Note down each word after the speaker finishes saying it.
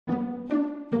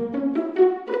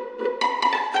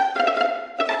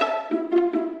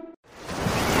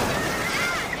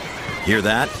Hear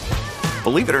that?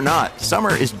 Believe it or not,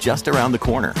 summer is just around the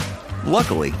corner.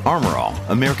 Luckily, Armor All,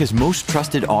 America's most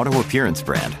trusted auto appearance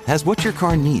brand, has what your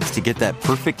car needs to get that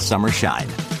perfect summer shine.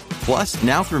 Plus,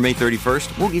 now through May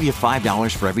 31st, we'll give you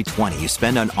 $5 for every $20 you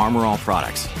spend on Armor All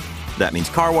products. That means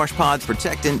car wash pods,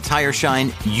 protectant, tire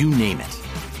shine, you name it.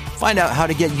 Find out how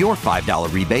to get your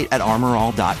 $5 rebate at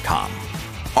armorall.com.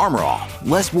 Armor All,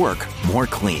 less work, more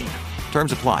clean.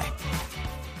 Terms apply.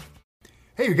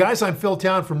 Hey, you guys, I'm Phil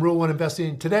Town from Rule One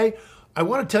Investing. Today, I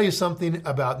want to tell you something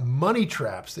about money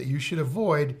traps that you should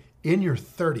avoid in your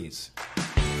 30s.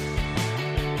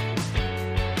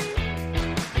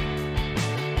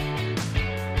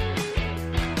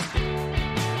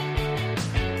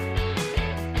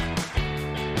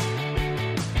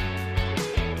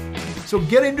 So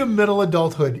getting to middle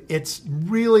adulthood, it's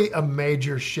really a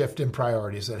major shift in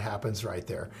priorities that happens right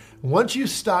there. Once you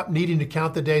stop needing to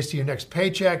count the days to your next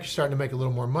paycheck, you're starting to make a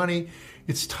little more money,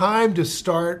 it's time to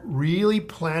start really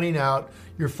planning out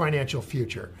your financial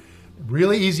future.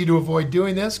 Really easy to avoid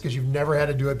doing this because you've never had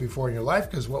to do it before in your life,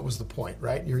 because what was the point,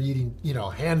 right? You're eating,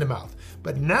 hand to mouth.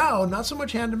 But now, not so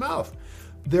much hand to mouth.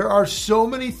 There are so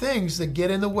many things that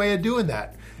get in the way of doing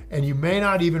that, and you may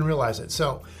not even realize it.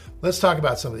 So let's talk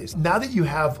about some of these. Now that you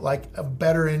have like a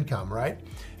better income, right?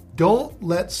 Don't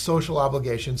let social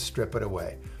obligations strip it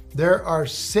away. There are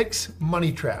 6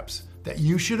 money traps that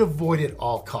you should avoid at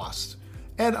all costs.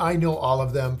 And I know all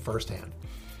of them firsthand.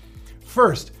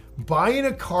 First, buying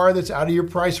a car that's out of your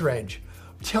price range.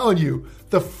 I'm telling you,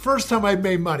 the first time I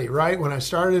made money, right? When I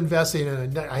started investing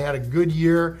and I had a good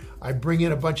year, I bring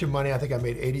in a bunch of money. I think I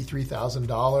made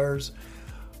 $83,000.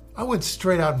 I went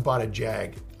straight out and bought a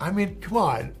Jag. I mean, come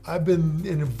on. I've been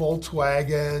in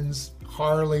Volkswagens,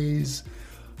 Harleys.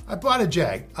 I bought a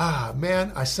Jag.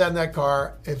 Man, I sat in that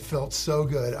car. It felt so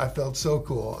good. I felt so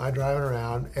cool. I'm driving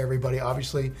around, everybody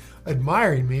obviously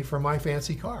admiring me for my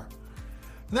fancy car.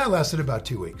 And that lasted about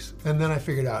 2 weeks. And then I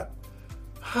figured out,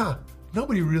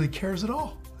 nobody really cares at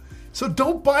all. So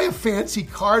don't buy a fancy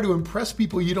car to impress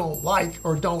people you don't like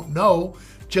or don't know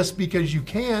just because you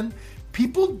can.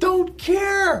 People don't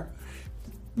care.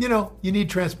 You need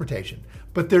transportation,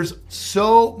 but there's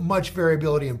so much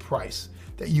variability in price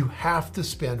that you have to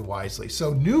spend wisely.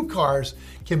 So new cars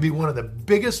can be one of the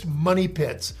biggest money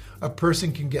pits a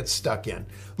person can get stuck in.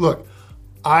 Look,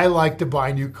 I like to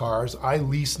buy new cars. I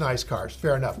lease nice cars,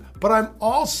 fair enough, but I'm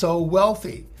also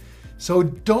wealthy. So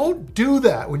don't do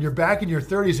that when you're back in your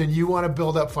 30s and you want to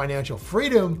build up financial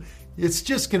freedom. It's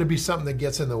just going to be something that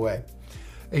gets in the way.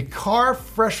 A car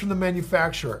fresh from the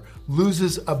manufacturer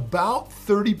loses about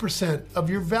 30% of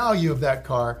your value of that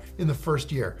car in the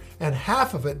first year, and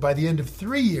half of it by the end of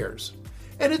 3 years.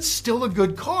 And it's still a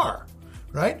good car,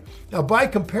 right? Now, by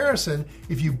comparison,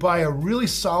 if you buy a really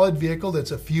solid vehicle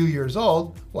that's a few years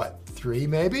old, 3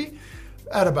 maybe,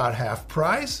 at about half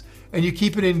price, and you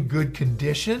keep it in good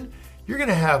condition, you're going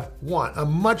to have, a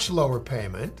much lower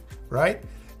payment, right?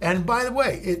 And by the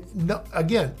way,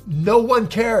 no one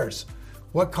cares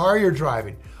what car you're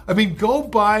driving. I mean, go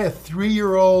buy a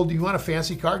 3-year-old, you want a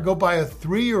fancy car? Go buy a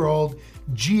 3-year-old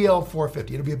GL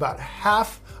 450. It'll be about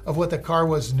half of what the car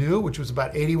was new, which was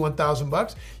about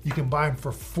 $81,000. You can buy them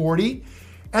for $40,000,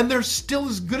 and they're still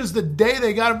as good as the day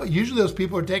they got them. But usually those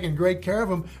people are taking great care of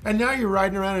them, and now you're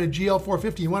riding around in a GL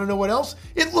 450. You want to know what else?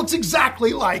 It looks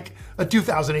exactly like a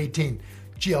 2018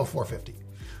 GL 450.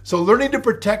 So learning to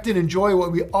protect and enjoy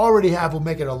what we already have will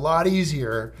make it a lot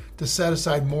easier to set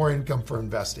aside more income for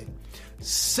investing.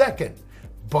 Second,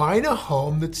 buying a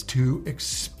home that's too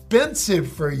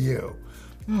expensive for you.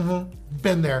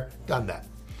 Been there, done that.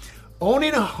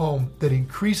 Owning a home that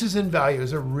increases in value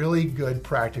is a really good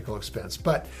practical expense,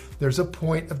 but there's a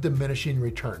point of diminishing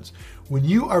returns. When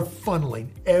you are funneling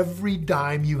every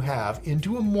dime you have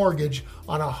into a mortgage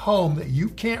on a home that you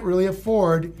can't really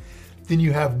afford, then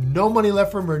you have no money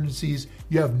left for emergencies,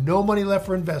 you have no money left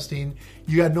for investing,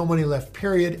 you have no money left,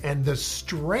 period, and the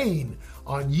strain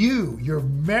on you, your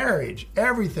marriage,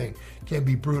 everything can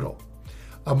be brutal.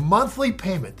 A monthly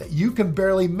payment that you can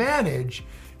barely manage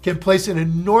can place an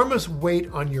enormous weight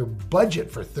on your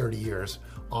budget for 30 years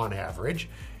on average.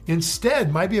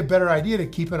 Instead, might be a better idea to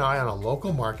keep an eye on a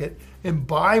local market and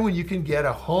buy when you can get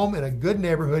a home in a good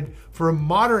neighborhood for a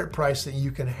moderate price that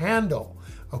you can handle.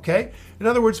 Okay? In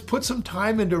other words, put some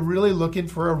time into really looking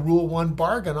for a Rule 1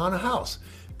 bargain on a house.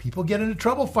 People get into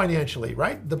trouble financially,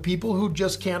 right? The people who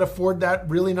just can't afford that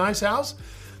really nice house,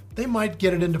 they might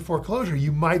get it into foreclosure.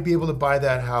 You might be able to buy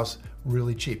that house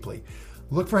really cheaply.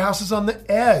 Look for houses on the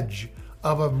edge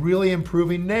of a really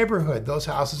improving neighborhood. Those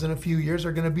houses in a few years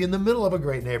are going to be in the middle of a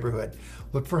great neighborhood.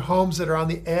 Look for homes that are on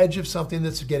the edge of something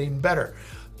that's getting better.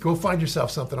 Go find yourself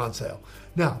something on sale.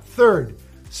 Now, third,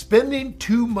 spending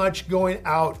too much going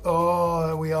out.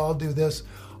 Oh, we all do this.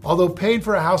 Although paying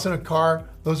for a house and a car,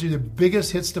 those are the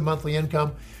biggest hits to monthly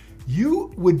income,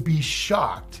 you would be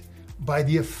shocked by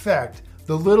the effect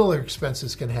the little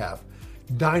expenses can have.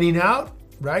 Dining out,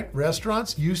 right?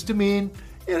 Restaurants used to mean,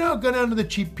 go down to the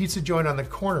cheap pizza joint on the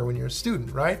corner when you're a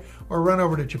student, right? Or run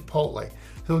over to Chipotle.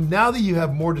 So now that you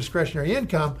have more discretionary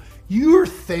income, you're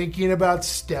thinking about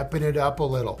stepping it up a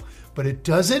little. But it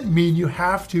doesn't mean you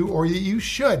have to or that you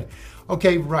should.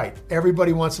 Okay, right.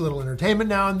 Everybody wants a little entertainment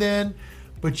now and then,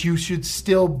 but you should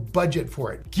still budget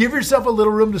for it. Give yourself a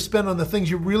little room to spend on the things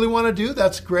you really want to do.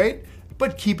 That's great,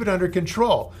 but keep it under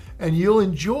control. And you'll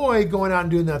enjoy going out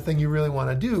and doing that thing you really want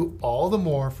to do all the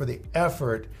more for the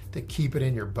effort to keep it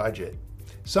in your budget.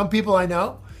 Some people I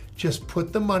know just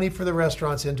put the money for the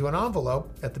restaurants into an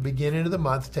envelope at the beginning of the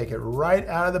month, take it right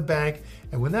out of the bank,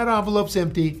 and when that envelope's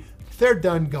empty, they're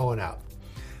done going out.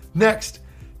 Next,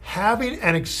 having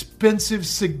an expensive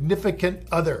significant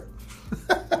other.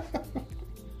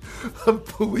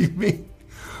 Believe me,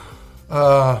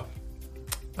 I've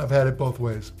had it both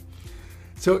ways.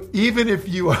 So even if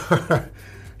you are,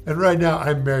 and right now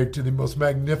I'm married to the most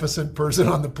magnificent person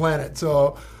on the planet,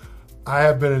 so I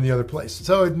have been in the other place.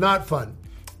 So it's not fun.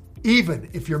 Even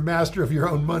if you're master of your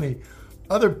own money,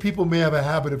 other people may have a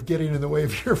habit of getting in the way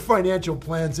of your financial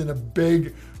plans in a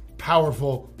big,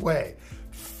 powerful way.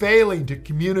 Failing to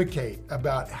communicate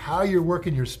about how you're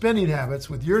working your spending habits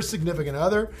with your significant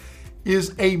other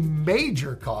is a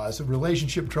major cause of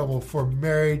relationship trouble for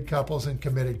married couples and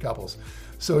committed couples.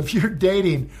 So if you're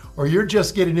dating or you're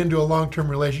just getting into a long-term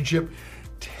relationship,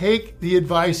 take the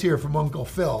advice here from Uncle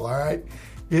Phil, all right?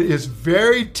 It is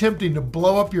very tempting to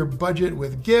blow up your budget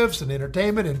with gifts and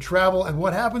entertainment and travel. And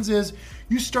what happens is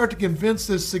you start to convince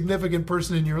this significant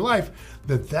person in your life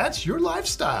that that's your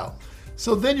lifestyle.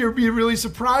 So then you'll be really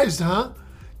surprised, huh?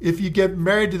 If you get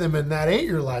married to them and that ain't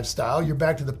your lifestyle, you're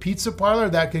back to the pizza parlor,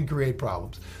 that can create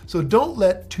problems. So don't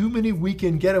let too many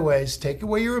weekend getaways take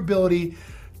away your ability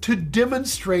to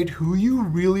demonstrate who you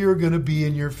really are going to be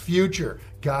in your future.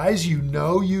 Guys, you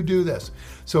know you do this.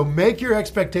 So make your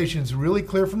expectations really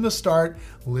clear from the start.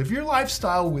 Live your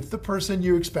lifestyle with the person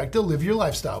you expect to live your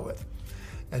lifestyle with.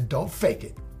 And don't fake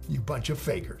it, you bunch of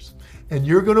fakers. And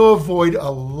you're going to avoid a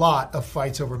lot of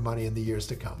fights over money in the years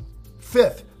to come.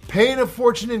 Fifth, paying a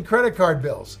fortune in credit card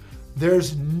bills.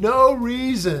 There's no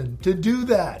reason to do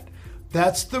that.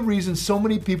 That's the reason so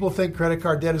many people think credit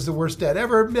card debt is the worst debt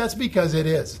ever. That's because it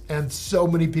is. And so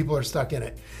many people are stuck in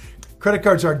it. Credit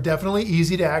cards are definitely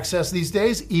easy to access these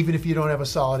days, even if you don't have a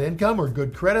solid income or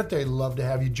good credit. They love to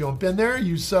have you jump in there,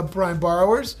 you subprime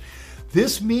borrowers.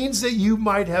 This means that you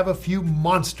might have a few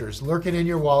monsters lurking in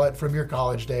your wallet from your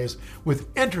college days with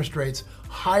interest rates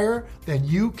higher than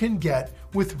you can get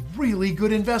with really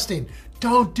good investing.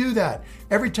 Don't do that.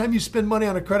 Every time you spend money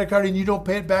on a credit card and you don't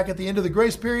pay it back at the end of the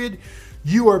grace period,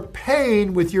 you are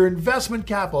paying with your investment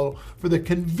capital for the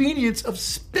convenience of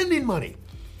spending money.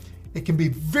 It can be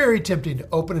very tempting to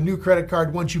open a new credit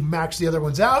card once you max the other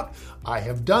ones out. I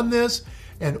have done this.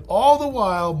 And all the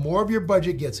while, more of your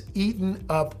budget gets eaten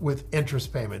up with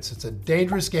interest payments. It's a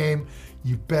dangerous game.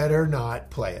 You better not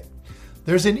play it.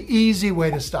 There's an easy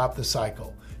way to stop the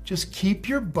cycle. Just keep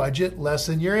your budget less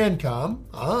than your income,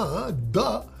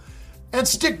 and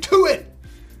stick to it.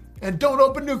 And don't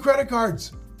open new credit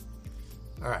cards.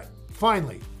 All right,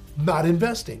 finally, not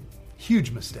investing.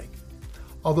 Huge mistake.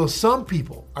 Although some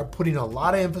people are putting a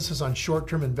lot of emphasis on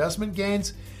short-term investment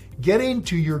gains, getting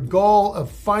to your goal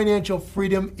of financial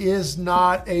freedom is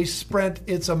not a sprint,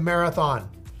 it's a marathon.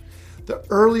 The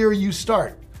earlier you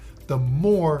start, the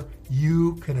more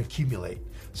you can accumulate.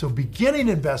 So beginning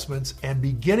investments and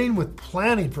beginning with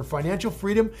planning for financial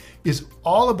freedom is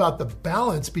all about the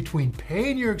balance between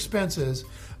paying your expenses,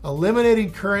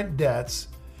 eliminating current debts,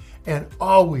 and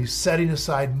always setting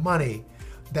aside money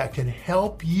that can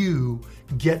help you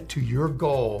get to your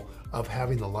goal of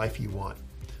having the life you want.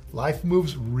 Life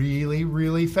moves really,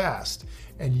 really fast,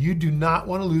 and you do not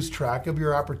want to lose track of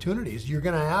your opportunities. You're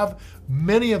going to have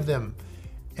many of them,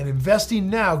 and investing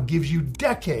now gives you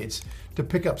decades to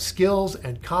pick up skills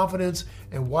and confidence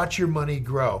and watch your money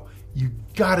grow. You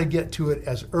got to get to it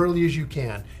as early as you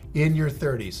can in your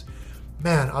 30s.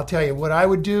 Man, I'll tell you what I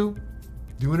would do,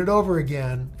 doing it over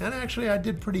again, and actually I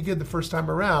did pretty good the first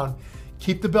time around.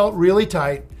 Keep the belt really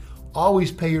tight.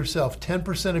 Always pay yourself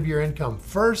 10% of your income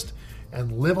first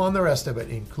and live on the rest of it,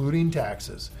 including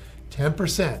taxes.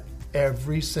 10%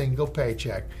 every single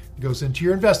paycheck goes into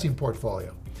your investing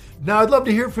portfolio. Now, I'd love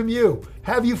to hear from you.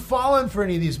 Have you fallen for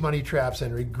any of these money traps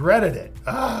and regretted it?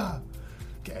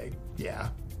 Okay, yeah,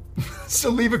 So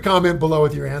leave a comment below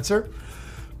with your answer.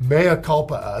 Mea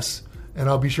culpa us, and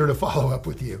I'll be sure to follow up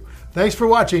with you. Thanks for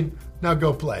watching. Now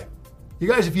go play. You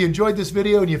guys, if you enjoyed this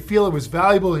video and you feel it was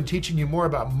valuable in teaching you more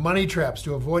about money traps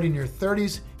to avoid in your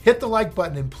 30s, hit the like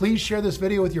button and please share this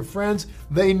video with your friends.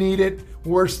 They need it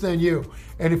worse than you.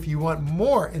 And if you want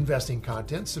more investing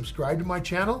content, subscribe to my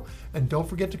channel and don't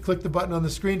forget to click the button on the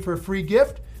screen for a free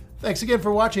gift. Thanks again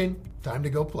for watching. Time to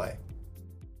go play.